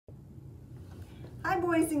Hi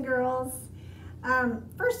boys and girls.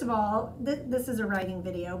 First of all, this is a writing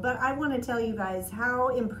video, but I want to tell you guys how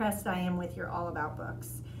impressed I am with your All About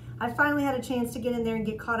books. I finally had a chance to get in there and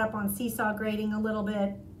get caught up on Seesaw grading a little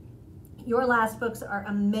bit. Your last books are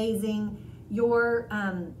amazing. Your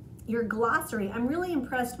glossary, I'm really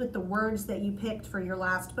impressed with the words that you picked for your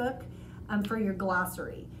last book, for your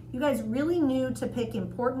glossary. You guys really knew to pick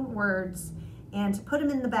important words and to put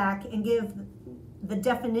them in the back and give the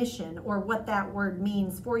definition or what that word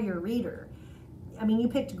means for your reader. I mean, you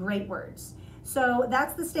picked great words. So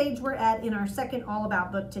that's the stage we're at in our second All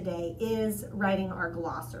About book today, is writing our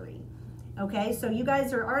glossary. Okay, so you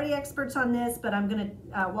guys are already experts on this, but I'm going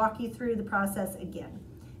to walk you through the process again.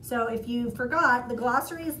 So if you forgot, the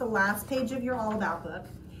glossary is the last page of your All About book,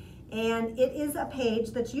 and it is a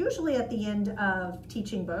page that's usually at the end of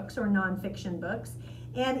teaching books or nonfiction books,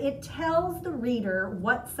 and it tells the reader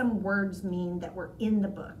what some words mean that were in the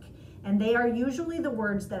book. And they are usually the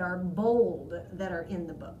words that are bold that are in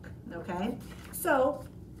the book, okay? So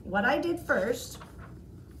what I did first,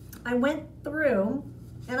 I went through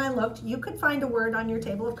and I looked. You could find a word on your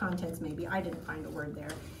table of contents maybe. I didn't find a word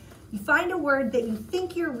there. You find a word that you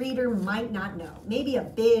think your reader might not know, maybe a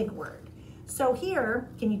big word. So here,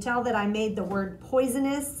 can you tell that I made the word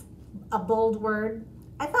poisonous a bold word?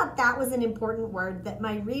 I thought that was an important word that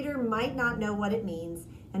my reader might not know what it means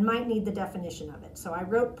and might need the definition of it. So I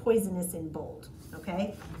wrote poisonous in bold,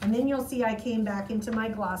 okay? And then you'll see I came back into my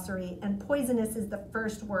glossary, and poisonous is the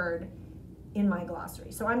first word in my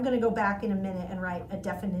glossary. So I'm gonna go back in a minute and write a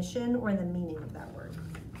definition or the meaning of that word.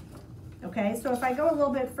 Okay, so if I go a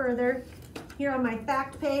little bit further, here on my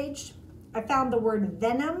fact page, I found the word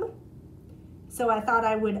venom. So I thought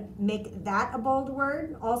I would make that a bold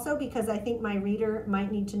word also, because I think my reader might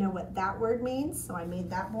need to know what that word means. So I made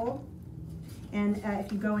that bold. And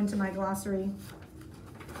if you go into my glossary,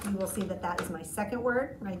 you will see that that is my second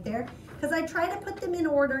word right there. Because I try to put them in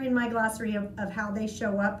order in my glossary of how they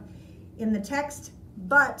show up in the text.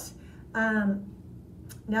 But now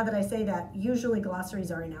that I say that, usually glossaries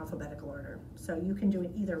are in alphabetical order. So you can do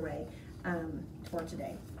it either way for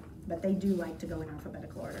today. But they do like to go in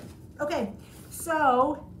alphabetical order. Okay,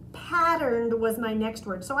 so patterned was my next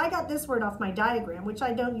word. So I got this word off my diagram, which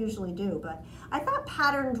I don't usually do, but I thought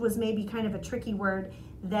patterned was maybe kind of a tricky word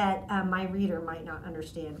that my reader might not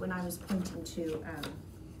understand when I was pointing to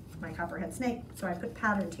my copperhead snake. So I put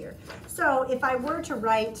patterned here. So if I were to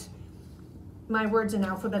write my words in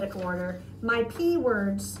alphabetical order, my P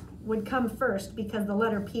words would come first because the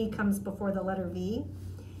letter P comes before the letter V.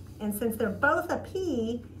 And since they're both a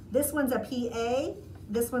P, this one's a PA,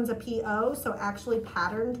 this one's a PO, so actually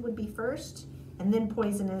patterned would be first, and then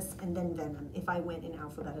poisonous, and then venom if I went in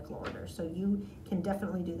alphabetical order. So you can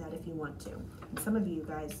definitely do that if you want to. And some of you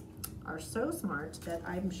guys are so smart that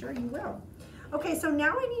I'm sure you will. Okay, so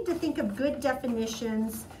now I need to think of good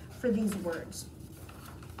definitions for these words.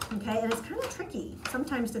 Okay, and it's kind of tricky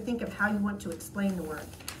sometimes to think of how you want to explain the word.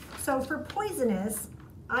 So for poisonous,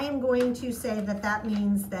 I am going to say that that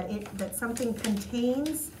means that something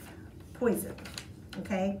contains poison,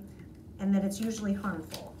 okay? And that it's usually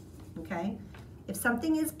harmful, okay? If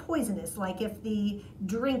something is poisonous, like if the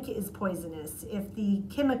drink is poisonous, if the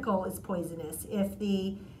chemical is poisonous, if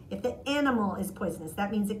the animal is poisonous,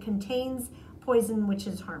 that means it contains poison which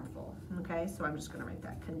is harmful, okay? So I'm just gonna write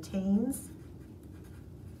that, contains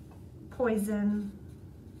poison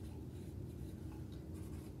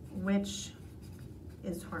which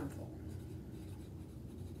is harmful.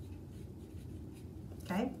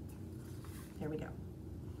 Okay, there we go.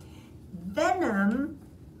 Venom,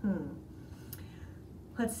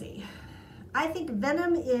 let's see. I think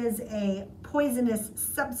venom is a poisonous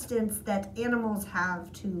substance that animals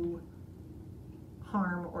have to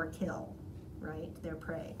harm or kill, right? Their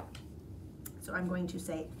prey. So I'm going to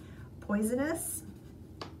say poisonous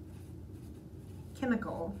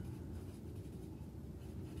chemical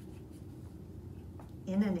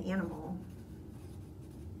in an animal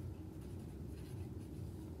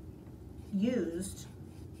used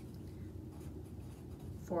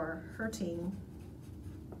for hurting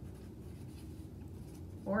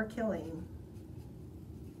or killing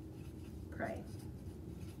prey.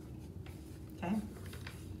 Okay?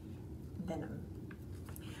 Venom.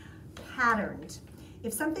 Patterned.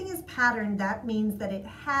 If something is patterned, that means that it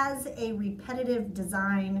has a repetitive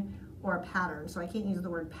design or a pattern. So I can't use the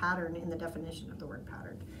word pattern in the definition of the word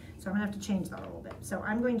pattern. So I'm gonna have to change that a little bit. So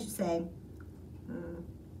I'm going to say,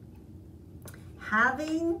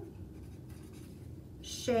 having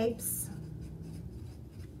shapes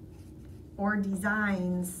or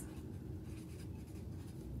designs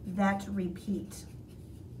that repeat.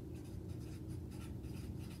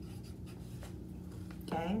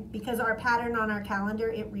 okay? Because our pattern on our calendar,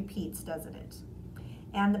 it repeats, doesn't it?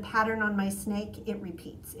 And the pattern on my snake, it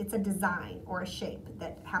repeats. It's a design or a shape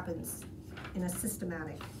that happens in a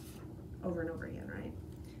systematic over and over again, right?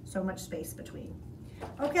 So much space between.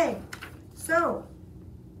 Okay, so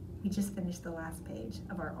we just finished the last page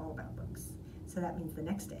of our All About books. So that means the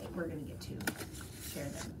next day we're gonna get to share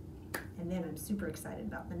them. And then I'm super excited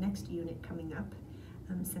about the next unit coming up.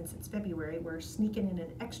 Since it's February, we're sneaking in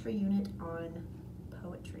an extra unit on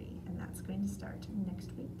poetry, and that's going to start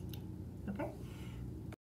next week. Okay?